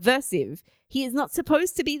subversive. He is not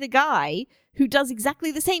supposed to be the guy who does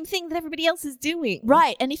exactly the same thing that everybody else is doing.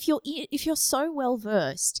 Right. And if you're so well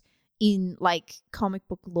versed in like comic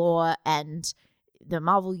book lore and the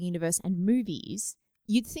Marvel universe and movies,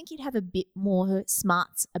 you'd think you'd have a bit more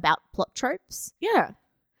smarts about plot tropes. Yeah.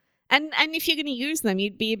 And if you're going to use them,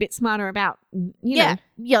 you'd be a bit smarter about, you know.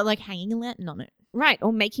 Yeah, like hanging a lantern on it. Right,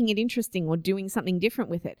 or making it interesting or doing something different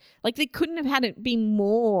with it. Like, they couldn't have had it be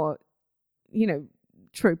more,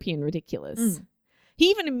 tropey and ridiculous. Mm. He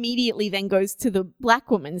even immediately then goes to the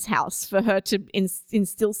black woman's house for her to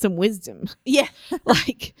instill some wisdom. Yeah.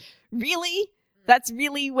 Like, really? That's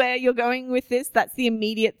really where you're going with this? That's the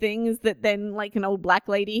immediate thing, is that then, like, an old black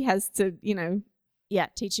lady has to, Yeah,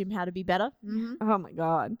 teach him how to be better. Mm-hmm. Oh, my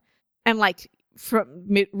God. And, like, from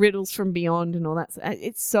riddles from beyond and all that.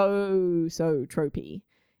 It's so tropey.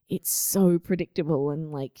 It's so predictable,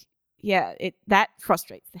 and like, that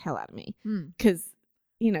frustrates the hell out of me, because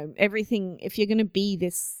everything, if you're going to be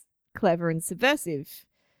this clever and subversive,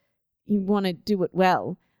 you want to do it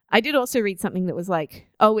well. I did also read something that was like,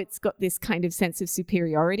 oh, it's got this kind of sense of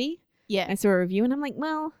superiority. Yeah. I saw a review and I'm like,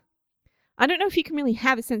 well, I don't know if you can really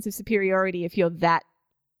have a sense of superiority if you're that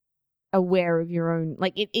aware of your own,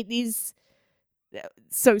 like, it is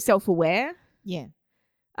so self-aware. Yeah.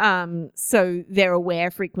 So they're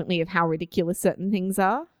aware frequently of how ridiculous certain things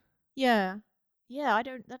are. Yeah. Yeah,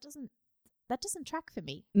 that doesn't track for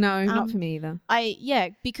me. No, not for me either.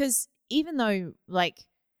 Because even though like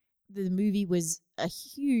the movie was a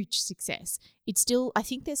huge success, I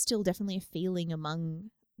think there's still definitely a feeling among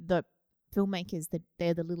the filmmakers that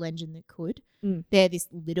they're the little engine that could. They're this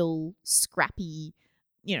little scrappy,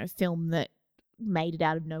 film that made it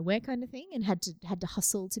out of nowhere kind of thing, and had to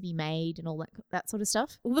hustle to be made and all that sort of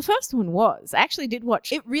stuff. Well, the first one was. I actually did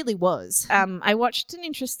watch. It really was. I watched an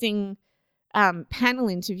interesting panel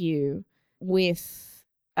interview with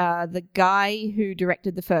the guy who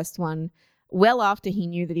directed the first one, well after he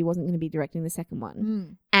knew that he wasn't going to be directing the second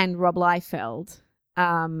one, and Rob Liefeld,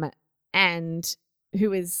 and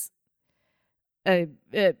who is a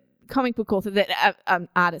comic book author, that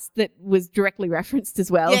artist that was directly referenced as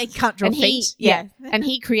well. Yeah, he can't draw feet. And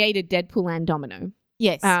he created Deadpool and Domino.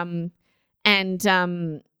 Yes. And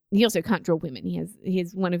he also can't draw women. He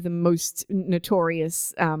has one of the most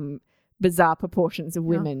notorious bizarre proportions of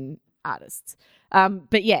women artists.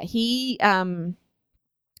 But yeah, he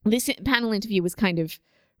this panel interview was kind of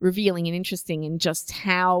revealing and interesting in just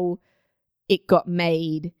how it got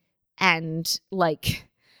made, and like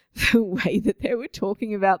the way that they were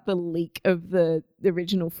talking about the leak of the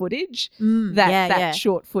original footage, that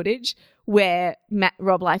short footage, where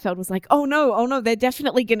Rob Liefeld was like, oh no, they're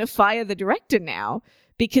definitely going to fire the director now,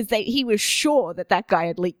 because he was sure that guy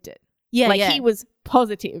had leaked it. He was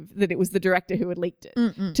positive that it was the director who had leaked it,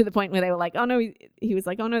 to the point where they were like, oh no, he was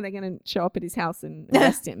like, oh no, they're going to show up at his house and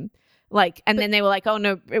arrest him. Then they were like, oh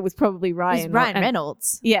no, it was probably Ryan. It was Ryan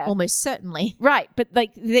Reynolds. Yeah. Almost certainly. Right. But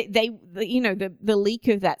like the leak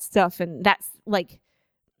of that stuff, and that's like,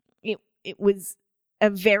 it was a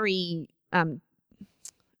very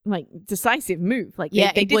decisive move. Like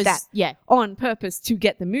they did that on purpose to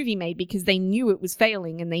get the movie made, because they knew it was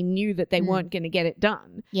failing, and they knew that they weren't going to get it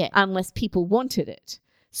done unless people wanted it.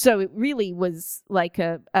 So it really was like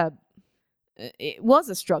it was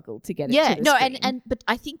a struggle to get it to the screen. But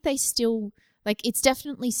I think they still, like, it's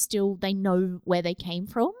definitely still, they know where they came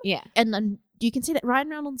from. Yeah. And then you can see that Ryan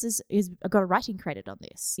Reynolds is got a writing credit on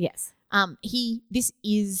this. Yes. This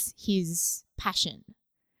is his passion.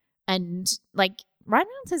 And like Ryan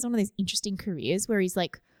Reynolds has one of these interesting careers where he's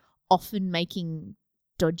like often making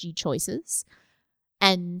dodgy choices.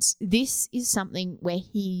 And this is something where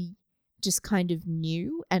he just kind of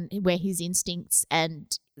knew, and where his instincts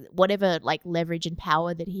and whatever like leverage and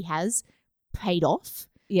power that he has paid off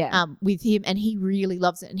with him, and he really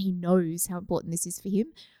loves it, and he knows how important this is for him.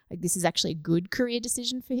 Like, this is actually a good career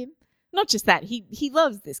decision for him. Not just that, he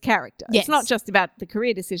loves this character. Yes. It's not just about the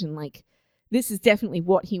career decision. Like, this is definitely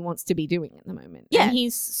what he wants to be doing at the moment. Yeah. And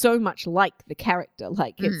he's so much like the character.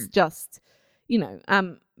 Like, it's just,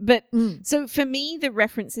 but so for me, the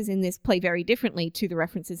references in this play very differently to the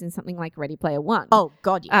references in something like Ready Player One. Oh,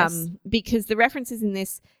 God, yes. Because the references in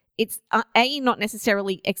this, it's not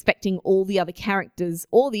necessarily expecting all the other characters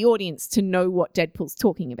or the audience to know what Deadpool's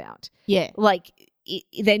talking about. Yeah. Like,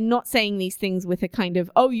 they're not saying these things with a kind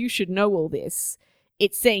of, oh, you should know all this.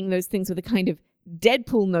 It's saying those things with a kind of,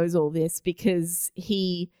 Deadpool knows all this because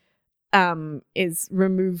he is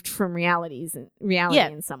removed from reality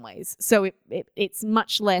in some ways. So it's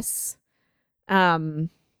much less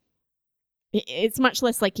it's much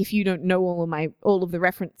less like, if you don't know all of the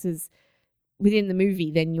references within the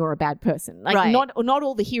movie, then you're a bad person. Like, right. not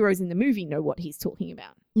all the heroes in the movie know what he's talking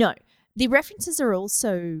about. No. The references are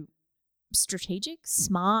also strategic,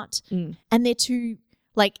 smart, and they're two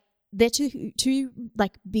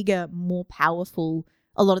bigger, more powerful,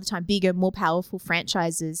 a lot of the time bigger, more powerful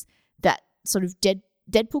franchises that sort of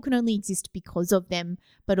Deadpool can only exist because of them,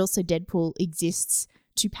 but also Deadpool exists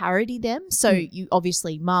to parody them. So you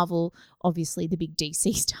obviously Marvel, obviously the big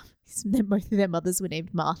DC stuff. Both of their mothers were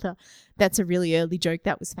named Martha. That's a really early joke.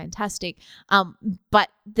 That was fantastic. But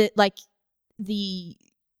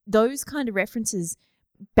those kind of references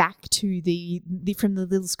back to the from the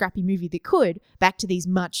little scrappy movie that could, back to these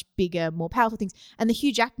much bigger, more powerful things, and the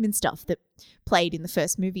Hugh Jackman stuff that played in the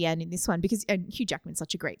first movie and in this one, because Hugh Jackman's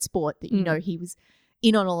such a great sport that he was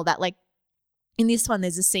in on all of that. Like, in this one,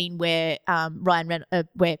 there's a scene where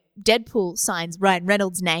where Deadpool signs Ryan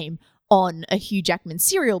Reynolds' name on a Hugh Jackman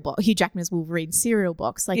cereal box, Hugh Jackman's Wolverine cereal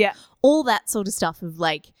box, like all that sort of stuff of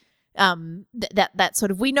like. That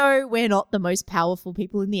sort of, we know we're not the most powerful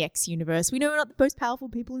people in the X universe. We know we're not the most powerful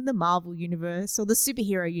people in the Marvel universe or the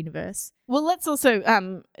superhero universe. Well, let's also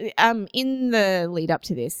in the lead up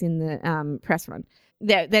to this, in the press run,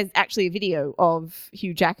 there's actually a video of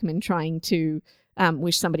Hugh Jackman trying to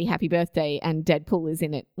wish somebody happy birthday, and Deadpool is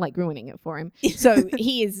in it, like ruining it for him. So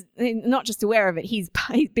he is not just aware of it; he's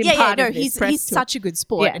been part of this press he's tour. Such a good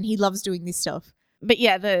sport, and he loves doing this stuff. But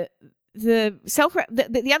yeah, the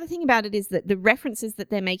other thing about it is that the references that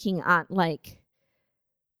they're making aren't like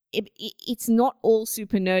it's not all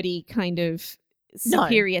super nerdy kind of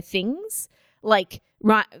superior things. Like,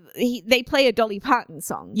 right, they play a Dolly Parton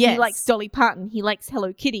song. Yes. He likes Dolly Parton. He likes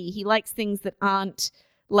Hello Kitty. He likes things that aren't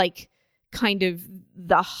like kind of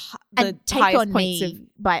the Take highest on points Me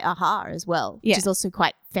by Aha as well, which is also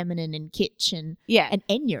quite feminine and kitsch, and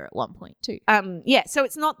Enya at one point too. So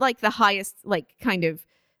it's not like the highest like kind of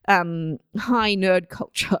high nerd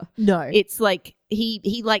culture. No, it's like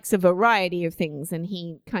he likes a variety of things, and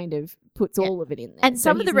he kind of puts all of it in there. And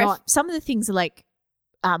some of the things are like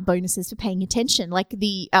bonuses for paying attention, like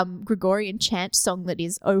the Gregorian chant song that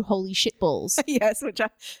is "Oh Holy Shitballs." Yes,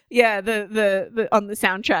 the on the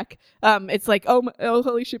soundtrack, it's like oh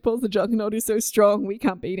holy shitballs, the Juggernaut is so strong, we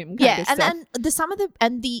can't beat him. And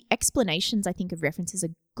the explanations, I think, of references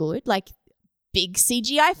are good, like big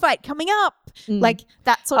CGI fight coming up, like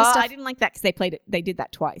that sort of stuff. I didn't like that because they did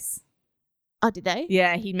that twice. Oh, did they?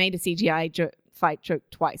 Yeah, he made a CGI fight joke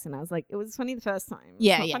twice, and I was like, it was funny the first time.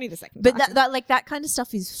 It's not funny the second time. But that kind of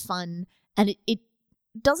stuff is fun, and it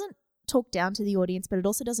doesn't talk down to the audience, but it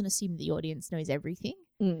also doesn't assume the audience knows everything.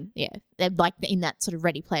 Yeah, like in that sort of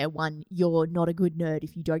Ready Player One, you're not a good nerd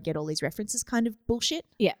if you don't get all these references kind of bullshit.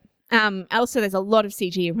 Yeah. Also, there's a lot of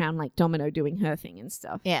CG around like Domino doing her thing and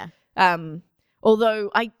stuff. Yeah. Although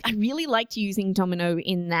I really liked using Domino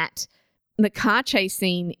in the car chase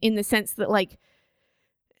scene, in the sense that like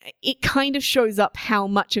it kind of shows up how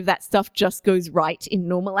much of that stuff just goes right in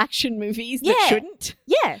normal action movies that shouldn't.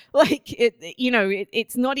 Yeah. Like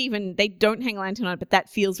it's not even, they don't hang a lantern on it, but that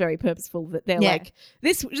feels very purposeful, that they're like,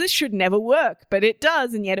 this should never work, but it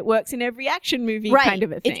does, and yet it works in every action movie kind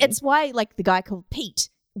of a thing. It's why like the guy called Pete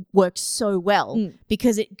works so well,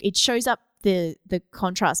 because it shows up the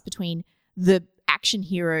contrast between the action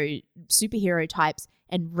hero, superhero types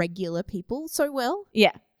and regular people so well.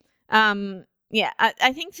 Yeah.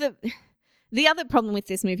 I think the other problem with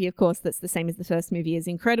this movie, of course, that's the same as the first movie, is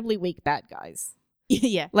incredibly weak bad guys.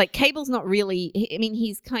 Yeah. Like, Cable's not really, I mean,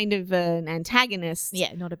 he's kind of an antagonist.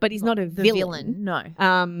 Yeah, but he's not a villain. No.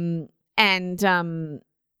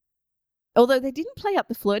 Although they didn't play up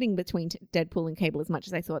the flirting between Deadpool and Cable as much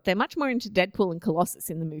as I thought. They're much more into Deadpool and Colossus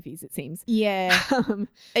in the movies, it seems. Yeah.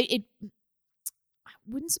 It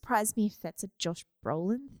wouldn't surprise me if that's a Josh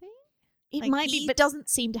Brolin thing. It might be, but doesn't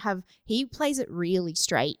seem to have. He plays it really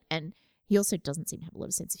straight, and he also doesn't seem to have a lot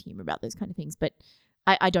of sense of humor about those kind of things. But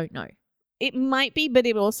I don't know. It might be, but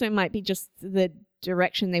it also might be just the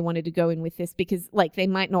direction they wanted to go in with this, because like they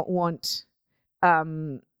might not want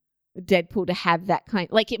Deadpool to have that kind,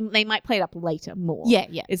 like they might play it up later more. Yeah.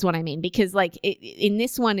 Is what I mean, because like in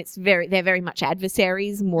this one, they're very much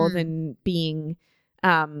adversaries more than being.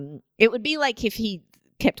 It would be like if he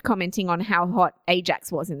kept commenting on how hot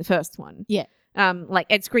Ajax was in the first one. Yeah. Like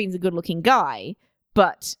Ed Skrein's a good-looking guy,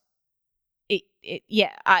 but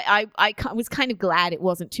I was kind of glad it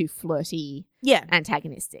wasn't too flirty,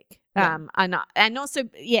 antagonistic. Yeah. And also,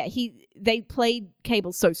 they played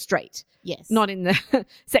Cable so straight. Yes. Not in the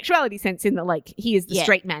sexuality sense, in the like he is the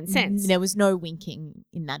straight man sense. There was no winking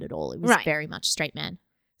in that at all. It was very much straight man.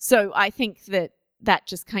 So I think that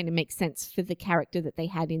just kind of makes sense for the character that they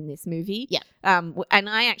had in this movie. Yeah. And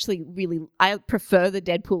I actually I prefer the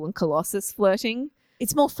Deadpool and Colossus flirting.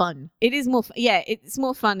 It's more fun. It is more, it's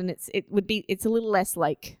more fun, and it's a little less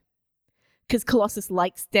like, because Colossus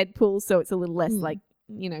likes Deadpool, so it's a little less like,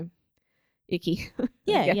 icky.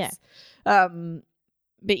 Yeah.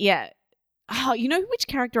 But yeah, you know which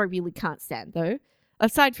character I really can't stand though,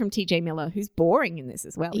 aside from TJ Miller, who's boring in this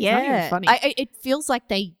as well. He's not even funny. It feels like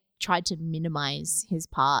they tried to minimize his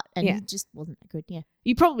part, and he just wasn't that good. Yeah.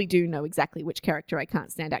 You probably do know exactly which character I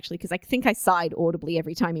can't stand, actually, because I think I sighed audibly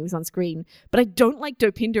every time he was on screen. But I don't like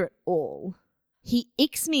Dopinder at all. He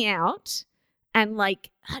icks me out, and like,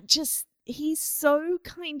 he's so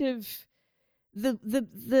kind of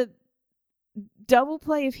the double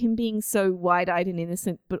play of him being so wide-eyed and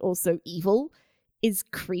innocent, but also evil, is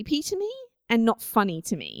creepy to me and not funny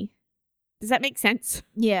to me. Does that make sense?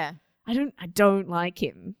 Yeah. I don't like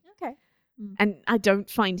him. Okay. And I don't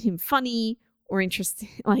find him funny or interesting.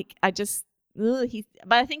 Like, but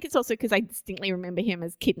I think it's also because I distinctly remember him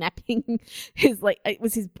as kidnapping it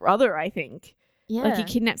was his brother, I think. Yeah. Like, he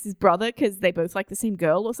kidnaps his brother because they both like the same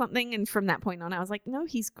girl or something. And from that point on, I was like, no,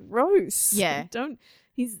 he's gross. Yeah.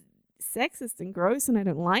 He's sexist and gross, and I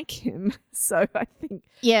don't like him. So I think.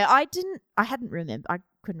 Yeah, I couldn't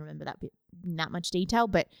remember that bit in that much detail,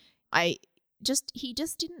 but he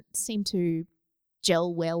just didn't seem to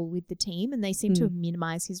gel well with the team, and they seemed to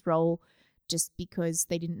minimize his role just because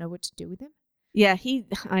they didn't know what to do with him. Yeah,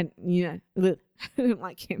 I don't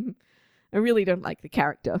like him. I really don't like the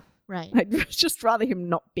character. Right. I'd just rather him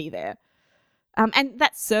not be there. And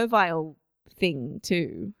that servile thing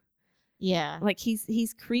too. Yeah. Like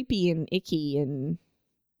he's creepy and icky and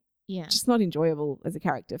just not enjoyable as a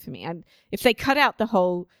character for me. And if they cut out that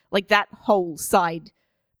whole side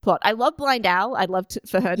plot, I love Blind Owl. I'd love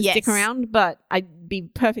for her to stick around, but I'd be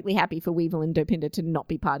perfectly happy for Weevil and Dopinder to not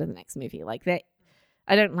be part of the next movie. Like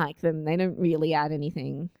I don't like them. They don't really add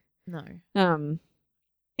anything. No.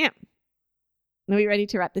 Yeah. Are we ready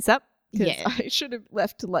to wrap this up? Yeah. I should have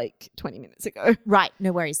left like 20 minutes ago. Right.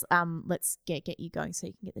 No worries. Let's get you going so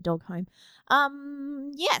you can get the dog home.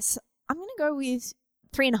 Yes. I'm going to go with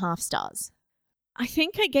 3.5 stars. I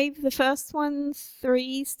think I gave the first one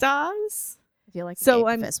 3 stars. I feel like I gave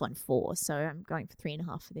the first one 4, so I'm going for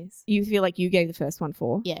 3.5 for this. You feel like you gave the first one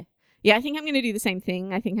 4? Yeah. Yeah, I think I'm going to do the same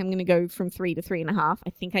thing. I think I'm going to go from 3 to 3.5. I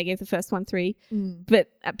think I gave the first one 3. But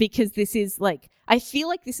because this is like, I feel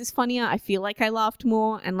like this is funnier. I feel like I laughed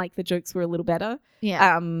more and like the jokes were a little better.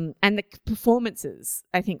 Yeah. And the performances,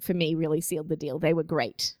 I think for me, really sealed the deal. They were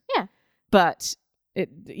great. Yeah. But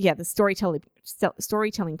the storytelling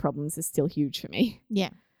problems is still huge for me. Yeah.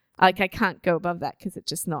 Like I can't go above that because it's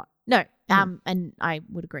just not. No. And I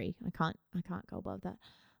would agree. I can't go above that.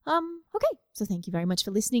 Okay, so thank you very much for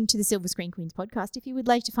listening to the Silver Screen Queens podcast. If you would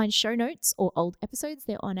like to find show notes or old episodes,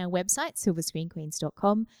 they're on our website,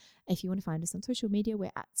 silverscreenqueens.com. If you want to find us on social media, we're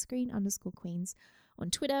at @screen_queens on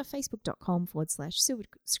Twitter,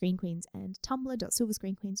 facebook.com/silverscreenqueens and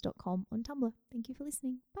tumblr.silverscreenqueens.com on Tumblr. Thank you for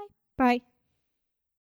listening. Bye. Bye.